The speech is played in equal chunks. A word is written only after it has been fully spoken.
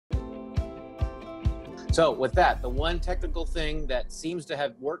So with that, the one technical thing that seems to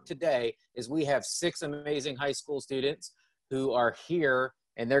have worked today is we have 6 amazing high school students who are here,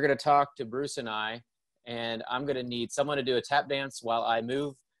 and they're going to talk to Bruce and I, and I'm going to need someone to do a tap dance while I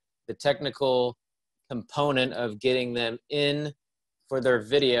move the technical component of getting them in for their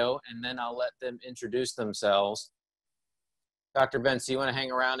video, and then I'll let them introduce themselves. Dr. Benz, do you want to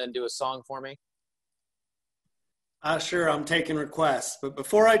hang around and do a song for me? Sure, I'm taking requests. But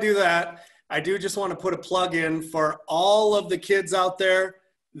before I do that, I do just want to put a plug in for all of the kids out there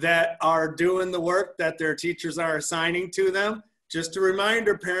that are doing the work that their teachers are assigning to them. Just a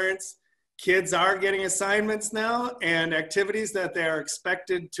reminder, parents, kids are getting assignments now and activities that they are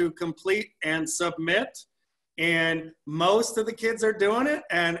expected to complete and submit. And most of the kids are doing it.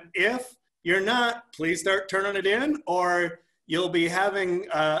 And if you're not, please start turning it in, or you'll be having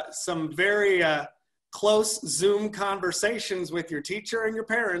some very close Zoom conversations with your teacher and your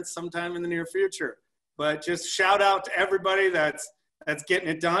parents sometime in the near future. But just shout out to everybody that's getting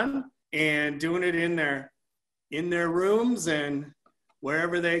it done and doing it in their rooms and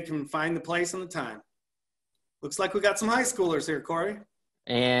wherever they can find the place and the time. Looks like we got some high schoolers here, Corey.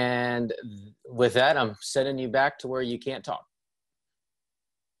 And with that, I'm sending you back to where you can't talk.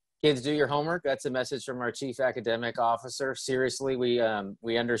 Kids, do your homework. That's a message from our chief academic officer. Seriously,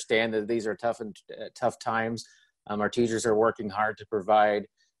 we understand that these are tough times. Our teachers are working hard to provide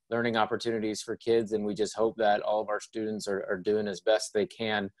learning opportunities for kids, and we just hope that all of our students are doing as best they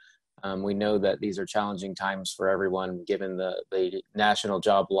can. We know that these are challenging times for everyone, given the national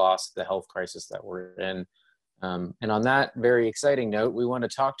job loss, the health crisis that we're in. And on that very exciting note, we want to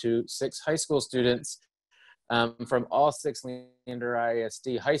talk to 6 high school students from all 6 Leander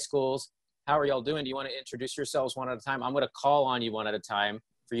ISD high schools. How are y'all doing? Do you want to introduce yourselves one at a time? I'm going to call on you one at a time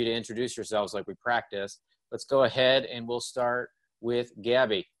for you to introduce yourselves like we practice. Let's go ahead and we'll start with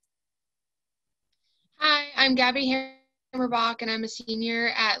Gabby. Hi, I'm Gabby Hammerbach, and I'm a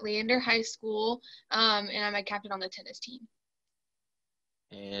senior at Leander High School, and I'm a captain on the tennis team.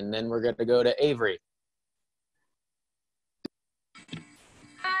 And then we're going to go to Avery.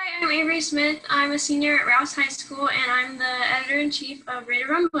 Hi, I'm Avery Smith. I'm a senior at Rouse High School, and I'm the editor-in-chief of Raider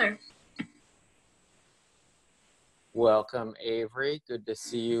Rumbler. Welcome, Avery. Good to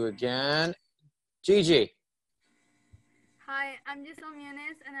see you again. Gigi. Hi, I'm Giselle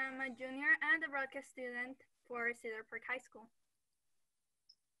Muniz, and I'm a junior and a broadcast student for Cedar Park High School.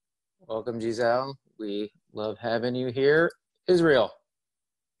 Welcome, Giselle. We love having you here. Israel.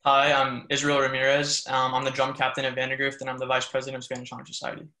 Hi, I'm Israel Ramirez. I'm the drum captain at Vandergrift, and I'm the vice president of Spanish Honor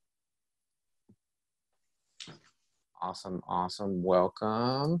Society. Awesome, awesome.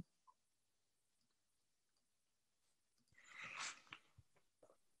 Welcome.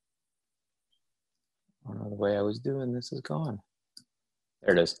 I don't know the way I was doing this is gone.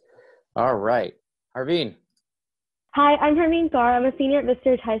 There it is. All right. Harveen. Hi, I'm Harveen Thar. I'm a senior at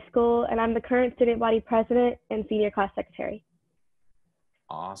Vista Ridge High School, and I'm the current student body president and senior class secretary.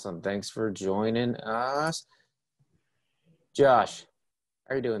 Awesome. Thanks for joining us. Josh,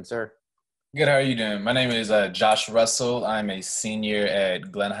 how are you doing, sir? Good. How are you doing? My name is Josh Russell. I'm a senior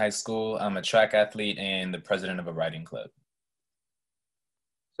at Glenn High School. I'm a track athlete and the president of a writing club.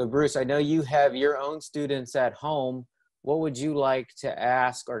 So Bruce, I know you have your own students at home. What would you like to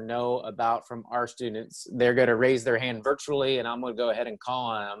ask or know about from our students? They're going to raise their hand virtually, and I'm going to go ahead and call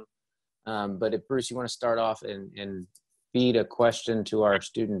on them. But if Bruce, you want to start off and feed a question to our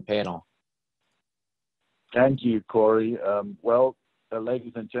student panel. Thank you, Corey.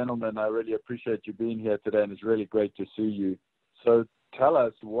 Ladies and gentlemen, I really appreciate you being here today, and it's really great to see you. So tell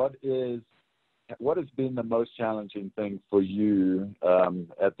us, what has been the most challenging thing for you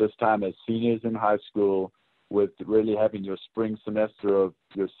at this time as seniors in high school, with really having your spring semester of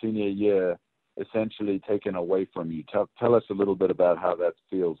your senior year essentially taken away from you? Tell us a little bit about how that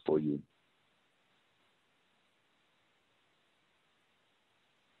feels for you.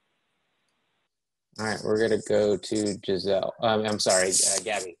 All right, we're going to go to Giselle. I'm sorry,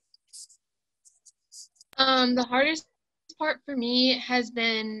 Gabby. The hardest part for me has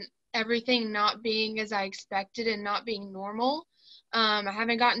been everything not being as I expected and not being normal. I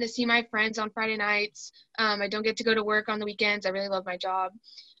haven't gotten to see my friends on Friday nights. I don't get to go to work on the weekends. I really love my job.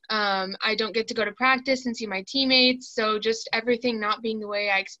 I don't get to go to practice and see my teammates. So just everything not being the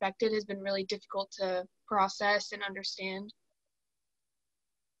way I expected has been really difficult to process and understand.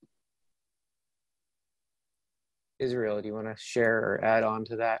 Israel, do you want to share or add on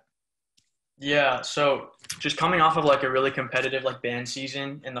to that? Yeah, so just coming off of like a really competitive like band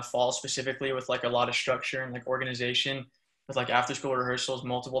season in the fall specifically, with like a lot of structure and like organization, with like after school rehearsals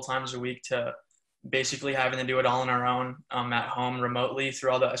multiple times a week, to basically having to do it all on our own at home remotely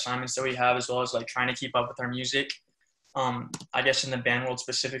through all the assignments that we have, as well as like trying to keep up with our music. I guess in the band world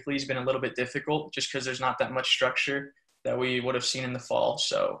specifically has been a little bit difficult just because there's not that much structure that we would have seen in the fall.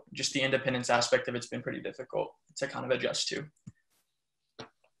 So just the independence aspect of it's been pretty difficult to kind of adjust to.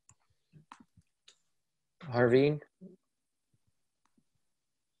 Harveen?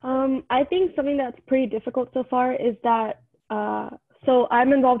 I think something that's pretty difficult so far is that, so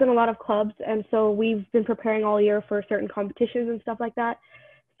I'm involved in a lot of clubs, and so we've been preparing all year for certain competitions and stuff like that.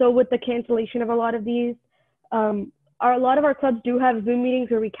 So with the cancellation of a lot of these, a lot of our clubs do have Zoom meetings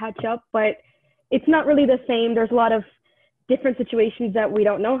where we catch up, but it's not really the same. There's a lot of different situations that we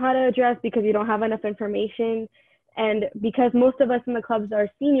don't know how to address because we don't have enough information. And because most of us in the clubs are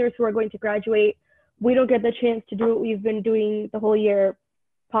seniors who are going to graduate, we don't get the chance to do what we've been doing the whole year,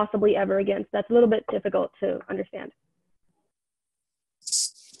 possibly ever again. So that's a little bit difficult to understand.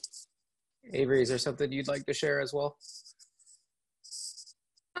 Avery, is there something you'd like to share as well?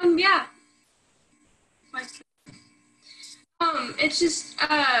 Yeah. It's just,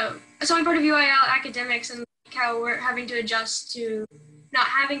 so I'm part of UIL academics and how we're having to adjust to not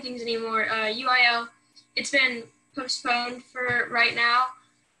having things anymore. UIL, it's been postponed for right now.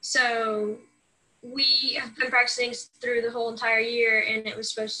 So we have been practicing through the whole entire year, and it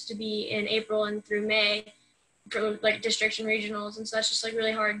was supposed to be in April and through May for like districts and regionals. And so that's just like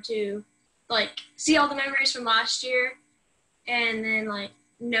really hard to like see all the memories from last year and then like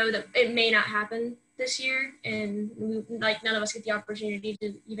know that it may not happen this year, and like none of us get the opportunity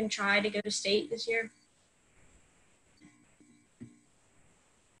to even try to go to state this year.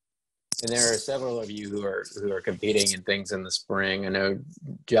 And there are several of you who are competing in things in the spring. I know,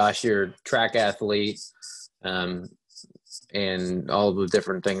 Josh, you're a track athlete, and all the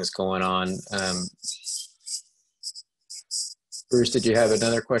different things going on. Bruce, did you have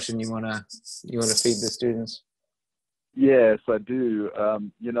another question you wanna feed the students? Yes, I do.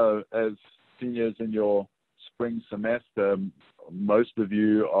 You know, as seniors in your spring semester, most of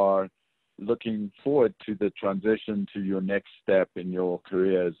you are looking forward to the transition to your next step in your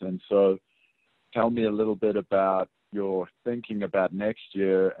careers. And so tell me a little bit about your thinking about next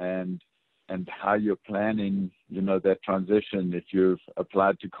year and how you're planning, you know, that transition. If you've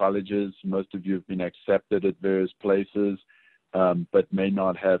applied to colleges, most of you have been accepted at various places, but may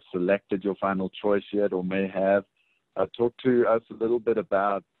not have selected your final choice yet or may have. Talk to us a little bit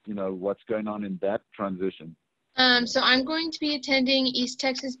about, you know, what's going on in that transition. So I'm going to be attending East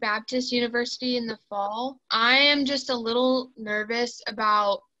Texas Baptist University in the fall. I am just a little nervous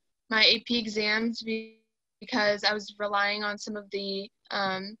about my AP exams because I was relying on some of the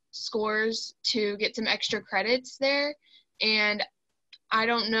scores to get some extra credits there. And I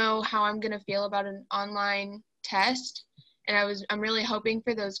don't know how I'm going to feel about an online test. And I'm really hoping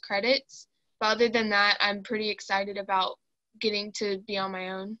for those credits. But other than that, I'm pretty excited about getting to be on my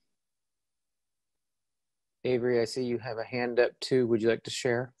own. Avery, I see you have a hand up too. Would you like to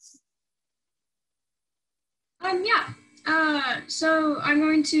share? Yeah. So I'm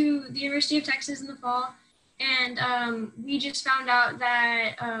going to the University of Texas in the fall, and we just found out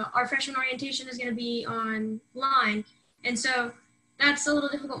that our freshman orientation is going to be online, and so that's a little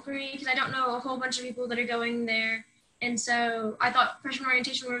difficult for me because I don't know a whole bunch of people that are going there. And so I thought freshman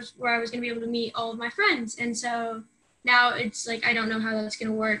orientation was where I was going to be able to meet all of my friends. And so now it's like, I don't know how that's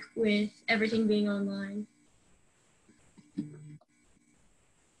going to work with everything being online.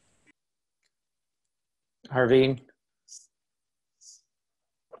 Harveen?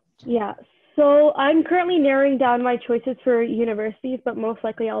 Yeah, so I'm currently narrowing down my choices for universities, but most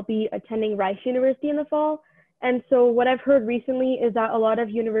likely I'll be attending Rice University in the fall. And so what I've heard recently is that a lot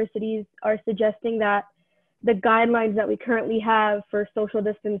of universities are suggesting that the guidelines that we currently have for social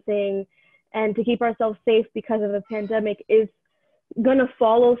distancing and to keep ourselves safe because of the pandemic is going to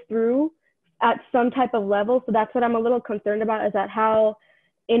follow through at some type of level. So that's what I'm a little concerned about, is that how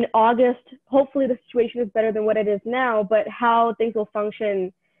in August, hopefully the situation is better than what it is now, but how things will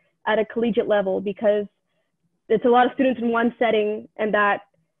function at a collegiate level, because it's a lot of students in one setting, and that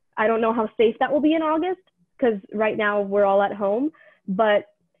I don't know how safe that will be in August, because right now we're all at home. But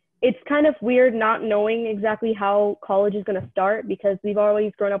it's kind of weird not knowing exactly how college is going to start, because we've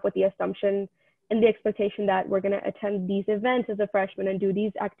always grown up with the assumption and the expectation that we're going to attend these events as a freshman and do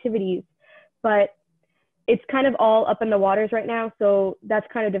these activities. But it's kind of all up in the waters right now, so that's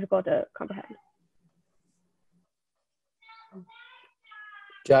kind of difficult to comprehend.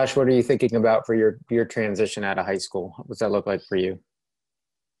 Josh, what are you thinking about for your transition out of high school? What does that look like for you?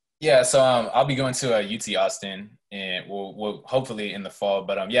 Yeah, so I'll be going to UT Austin, and we'll hopefully in the fall.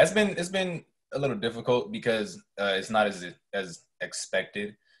 But yeah, it's been a little difficult because it's not as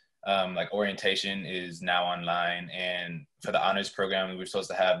expected. like orientation is now online, and for the honors program, we were supposed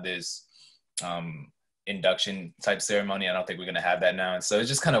to have this induction type ceremony. I don't think we're going to have that now. And so it's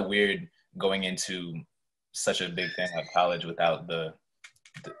just kind of weird going into such a big thing like college without the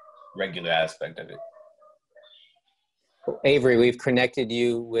regular aspect of it. Avery, we've connected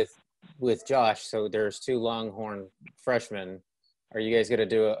you with Josh. So there's 2 Longhorn freshmen. Are you guys going to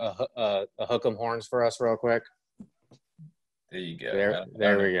do a hook 'em horns for us real quick? There you go.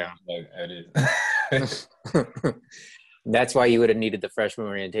 There we go. It is. That's why you would have needed the freshman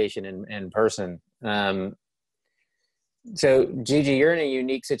orientation in person. So Gigi, you're in a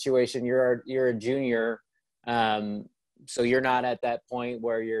unique situation. You're a junior. So you're not at that point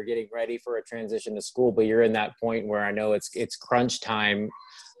where you're getting ready for a transition to school, but you're in that point where I know it's crunch time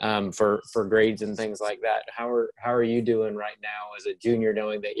for grades and things like that. How are you doing right now as a junior,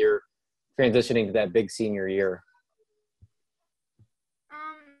 knowing that you're transitioning to that big senior year?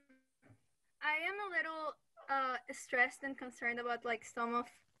 I am a little stressed and concerned about like some of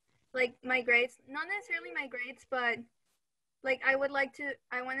like my grades, not necessarily my grades, but like I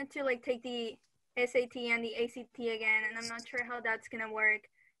wanted to like take the SAT and the ACT again, and I'm not sure how that's gonna work.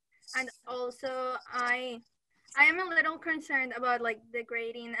 And also I am a little concerned about like the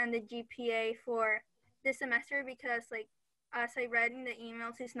grading and the GPA for this semester, because like as I read in the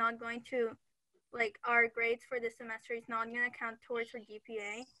emails, it's not going to, like, our grades for this semester is not going to count towards our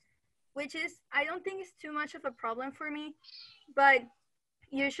GPA, which is, I don't think it's too much of a problem for me, but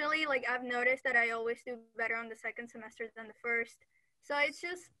usually like I've noticed that I always do better on the second semester than the first. So it's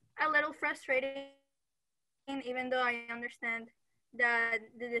just a little frustrating, even though I understand that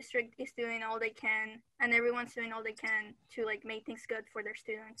the district is doing all they can and everyone's doing all they can to like make things good for their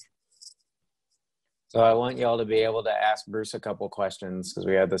students. So I want y'all to be able to ask Bruce a couple questions because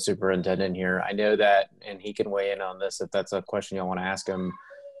we have the superintendent here. I know that, and he can weigh in on this if that's a question y'all want to ask him.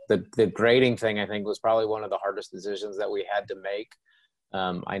 The grading thing, I think, was probably one of the hardest decisions that we had to make.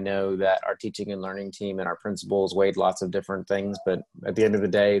 I know that our teaching and learning team and our principals weighed lots of different things, but at the end of the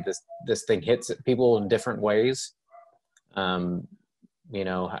day, this thing hits people in different ways. You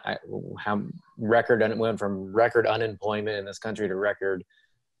know, how went from record unemployment in this country to record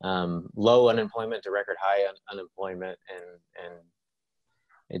low unemployment to record high unemployment, and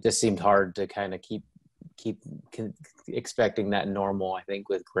it just seemed hard to kind of keep expecting that normal, I think,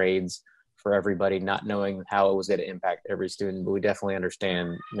 with grades for everybody, not knowing how it was going to impact every student. But we definitely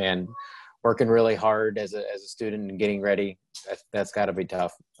understand, man, working really hard as a student and getting ready, that's got to be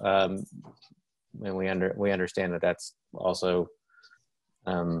tough. And we understand that that's also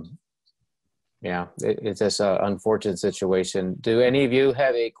yeah, it's just an unfortunate situation. Do any of you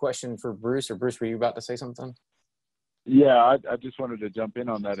have a question for Bruce? Or Bruce, were you about to say something? Yeah, I just wanted to jump in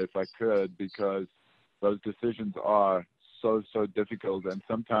on that if I could, because those decisions are so difficult. And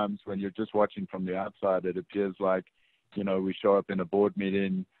sometimes when you're just watching from the outside, it appears like, you know, we show up in a board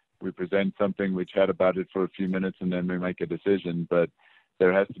meeting, we present something, we chat about it for a few minutes, and then we make a decision. But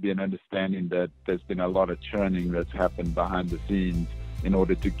there has to be an understanding that there's been a lot of churning that's happened behind the scenes in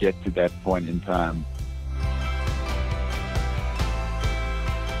order to get to that point in time.